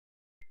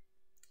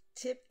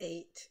Tip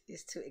 8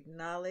 is to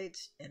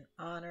acknowledge and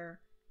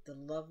honor the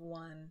loved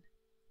one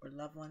or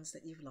loved ones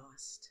that you've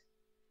lost.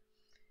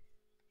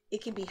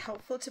 It can be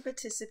helpful to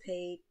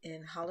participate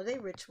in holiday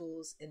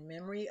rituals in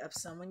memory of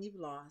someone you've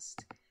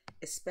lost,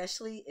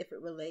 especially if it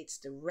relates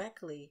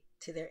directly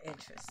to their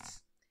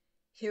interests.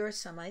 Here are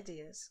some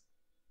ideas.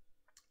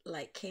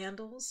 Light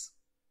candles,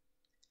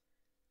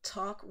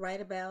 talk,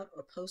 write about,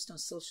 or post on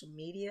social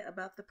media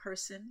about the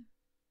person,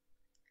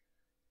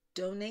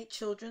 donate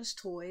children's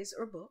toys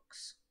or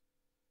books,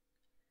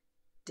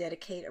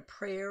 dedicate a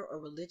prayer or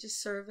religious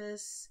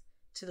service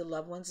to the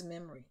loved one's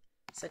memory,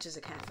 such as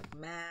a Catholic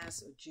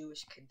Mass or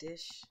Jewish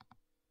Kaddish.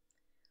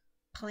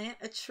 Plant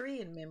a tree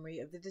in memory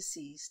of the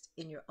deceased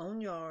in your own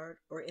yard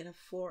or in a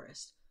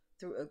forest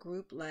through a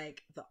group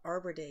like the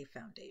Arbor Day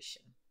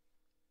Foundation.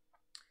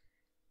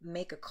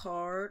 Make a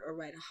card or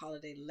write a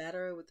holiday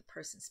letter with the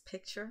person's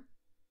picture.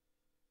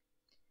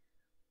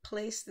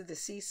 Place the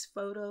deceased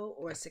photo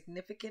or a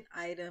significant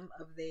item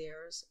of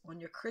theirs on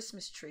your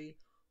Christmas tree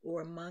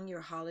or among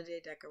your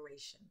holiday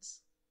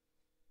decorations.